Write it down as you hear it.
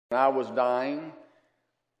I was dying,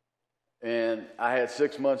 and I had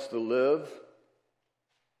 6 months to live,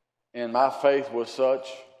 and my faith was such,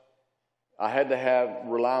 I had to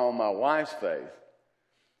rely on my wife's faith.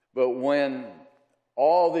 But when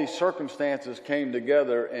all these circumstances came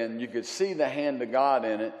together and you could see the hand of God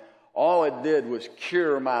in it, all it did was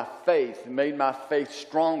cure my faith. It made my faith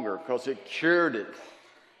stronger because it cured it.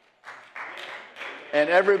 And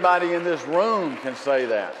everybody in this room can say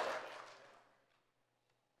that.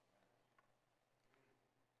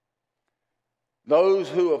 Those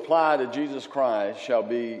who apply to Jesus Christ shall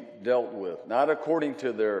be dealt with, not according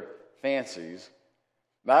to their fancies,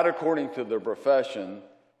 not according to their profession,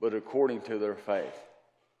 but according to their faith.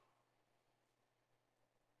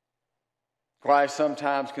 Christ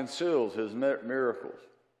sometimes conceals his miracles.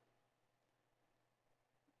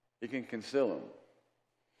 He can conceal them.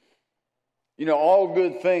 You know, all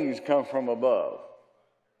good things come from above.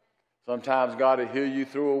 Sometimes God will heal you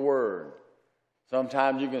through a word.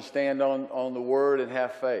 Sometimes you can stand on the word and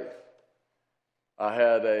have faith. I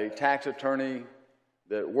had a tax attorney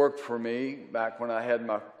that worked for me back when I had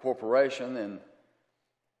my corporation, and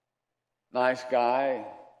nice guy,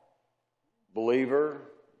 believer,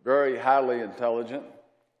 very highly intelligent.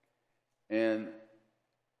 And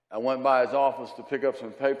I went by his office to pick up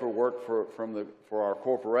some paperwork for our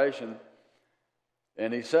corporation,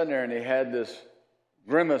 and he's sitting there and he had this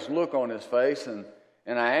grimace look on his face, and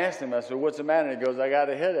I asked him, I said, "What's the matter?" And he goes, "I got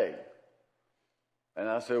a headache." And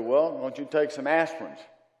I said, "Well, why don't you take some aspirins?"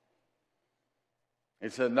 He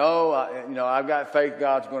said, "No, I've got faith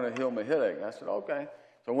God's going to heal my headache." I said, "Okay."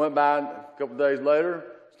 So I went by a couple of days later,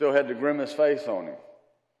 still had the grimace face on him.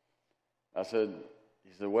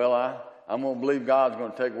 He said, "Well, I'm going to believe God's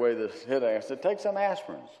going to take away this headache." I said, "Take some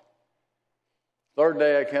aspirins." Third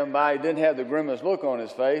day I came by, he didn't have the grimace look on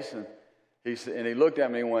his face, and he looked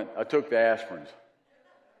at me and went, "I took the aspirins."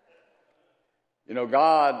 You know,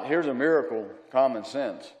 God, here's a miracle, common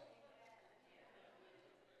sense.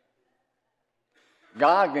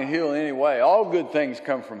 God can heal any way. All good things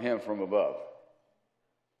come from him from above.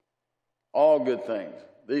 All good things.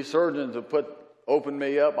 These surgeons have opened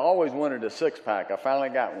me up. I always wanted a six-pack. I finally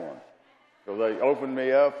got one. So they opened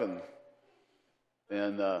me up, and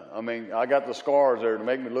I got the scars there to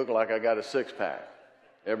make me look like I got a six-pack.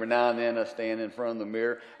 Every now and then I stand in front of the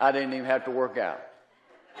mirror. I didn't even have to work out.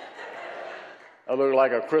 I looked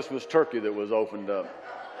like a Christmas turkey that was opened up.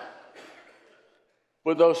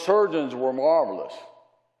 But those surgeons were marvelous.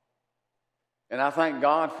 And I thank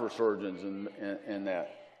God for surgeons in that.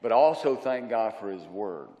 But I also thank God for his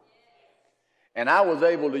word. And I was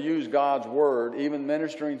able to use God's word, even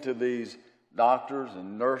ministering to these doctors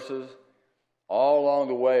and nurses, all along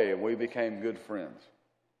the way, and we became good friends.